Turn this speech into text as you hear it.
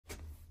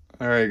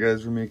Alright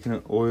guys, we're making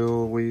an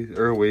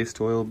waste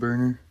oil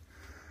burner.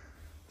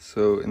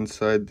 So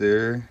inside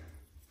there,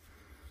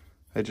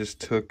 I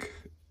just took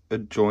a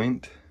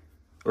joint,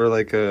 or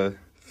like a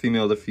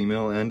female to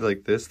female end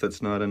like this,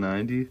 that's not a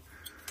 90.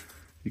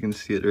 You can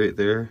see it right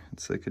there.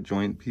 It's like a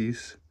joint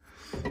piece.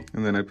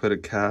 And then I put a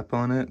cap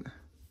on it.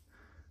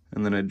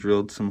 And then I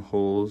drilled some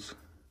holes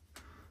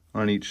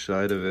on each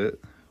side of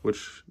it,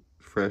 which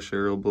fresh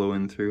air will blow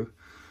in through.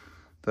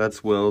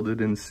 That's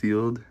welded and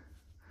sealed.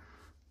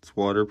 It's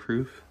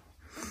waterproof.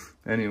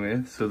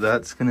 Anyway, so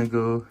that's gonna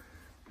go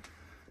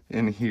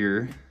in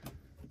here.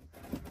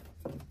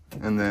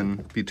 And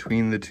then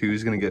between the two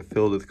is gonna get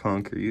filled with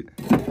concrete.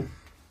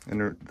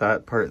 And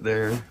that part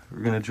there,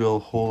 we're gonna drill a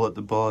hole at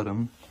the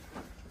bottom.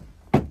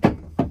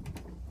 And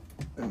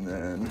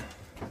then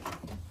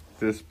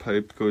this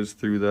pipe goes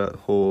through that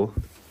hole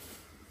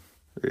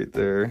right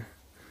there.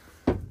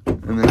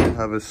 And then I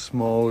have a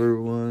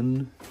smaller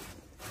one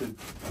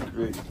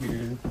right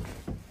here.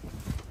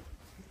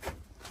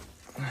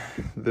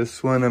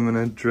 This one I'm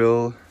gonna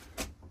drill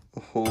a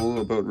hole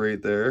about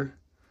right there.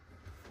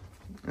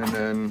 And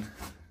then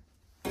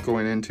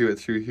going into it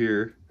through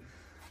here.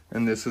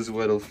 And this is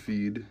what'll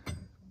feed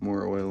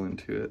more oil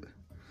into it.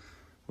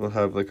 We'll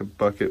have like a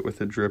bucket with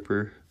a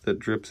dripper that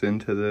drips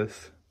into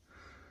this.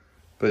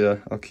 But yeah,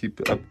 I'll keep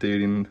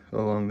updating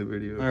along the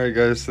video. Alright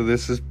guys, so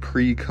this is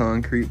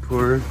pre-concrete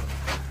pour.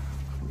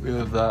 We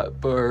have that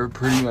bar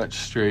pretty much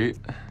straight.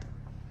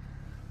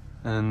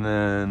 And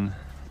then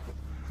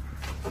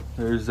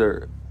there's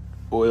our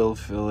oil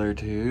filler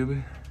tube.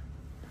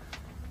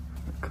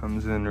 It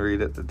comes in right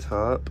at the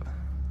top.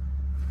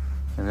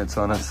 And it's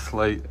on a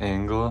slight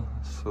angle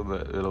so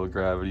that it'll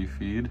gravity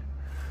feed.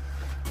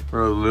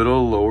 We're a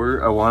little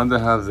lower. I wanted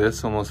to have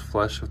this almost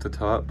flush with the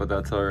top, but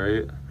that's all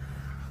right.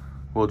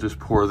 We'll just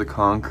pour the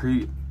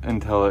concrete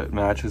until it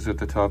matches with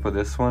the top of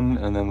this one,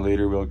 and then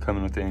later we'll come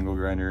in with the angle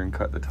grinder and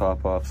cut the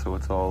top off so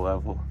it's all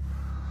level.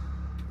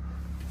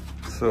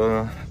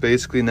 So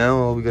basically now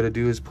all we gotta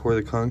do is pour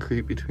the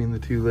concrete between the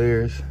two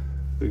layers.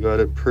 We got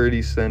it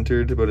pretty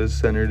centered, about as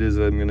centered as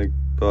I'm gonna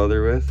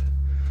bother with.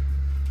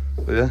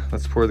 But yeah,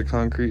 let's pour the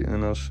concrete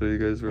and I'll show you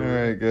guys where.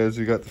 Alright guys,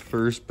 we got the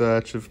first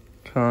batch of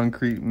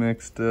concrete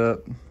mixed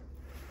up.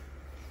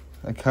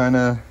 I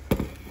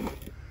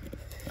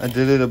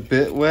did it a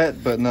bit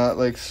wet, but not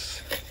like,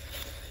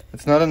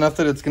 it's not enough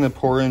that it's gonna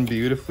pour in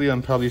beautifully.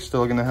 I'm probably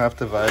still gonna have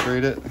to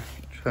vibrate it.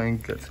 Try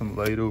and get some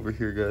light over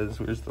here, guys.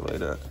 Where's the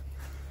light at?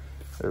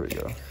 There we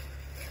go.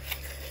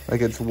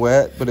 Like, it's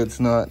wet, but it's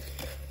not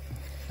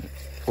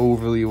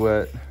overly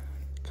wet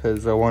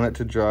because I want it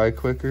to dry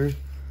quicker.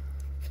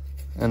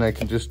 And I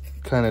can just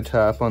kind of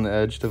tap on the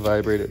edge to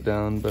vibrate it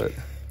down, but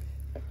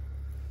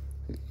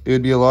it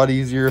would be a lot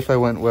easier if I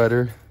went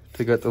wetter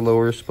to get the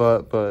lower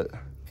spot, but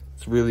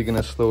it's really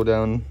gonna slow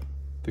down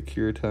the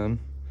cure time.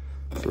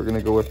 So we're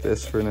gonna go with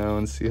this for now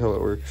and see how it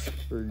works.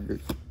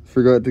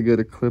 Forgot to get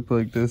a clip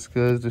like this,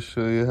 guys, to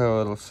show you how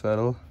it'll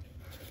settle.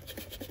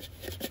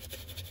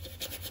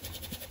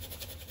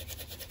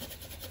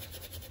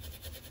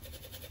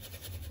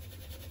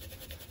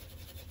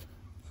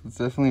 So it's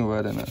definitely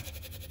wet enough.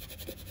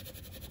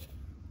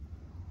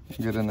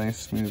 Get a nice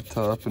smooth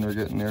top and we're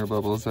getting air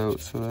bubbles out,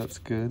 so that's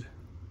good.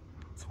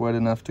 It's wet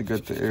enough to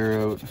get the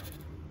air out.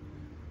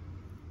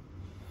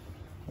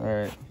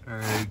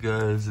 Alright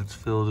guys, it's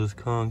filled with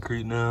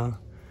concrete now.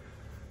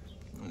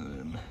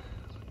 And then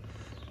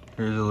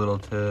here's a little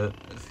tip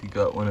if you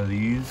got one of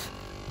these.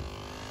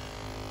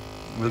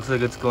 Looks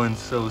like it's going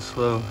so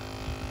slow.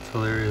 It's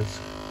hilarious.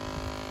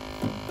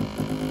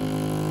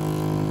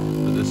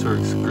 But this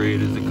works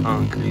great as a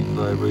concrete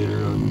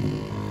vibrator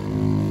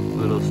on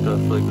little stuff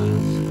like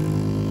this.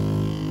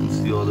 And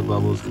see all the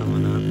bubbles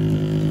coming up.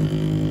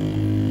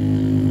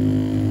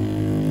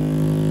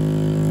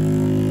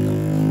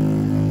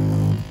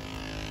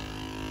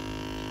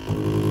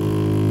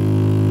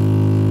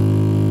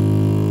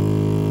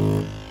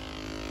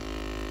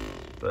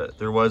 But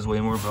there was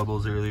way more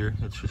bubbles earlier.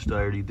 It's just I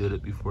already did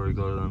it before I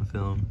got it on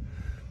film.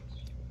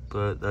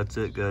 But that's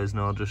it, guys.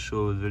 Now I'll just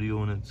show a video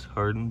when it's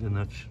hardened and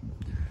that should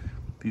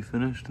be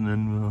finished. And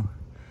then we'll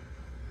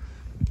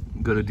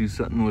gotta do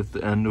something with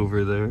the end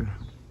over there.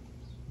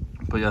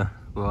 But yeah,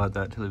 we'll add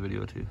that to the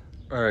video too.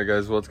 Alright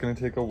guys, well it's gonna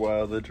take a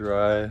while to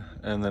dry.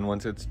 And then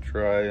once it's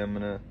dry, I'm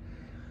gonna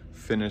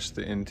finish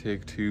the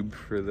intake tube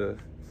for the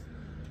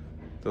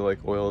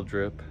like oil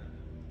drip.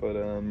 But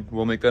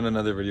we'll make that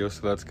another video,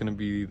 so that's gonna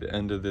be the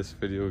end of this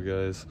video,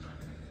 guys.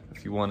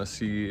 If you wanna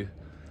see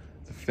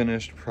the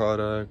finished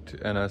product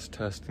and us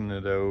testing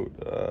it out,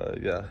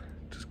 yeah,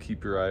 just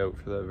keep your eye out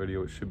for that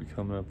video. It should be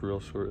coming up real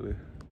shortly.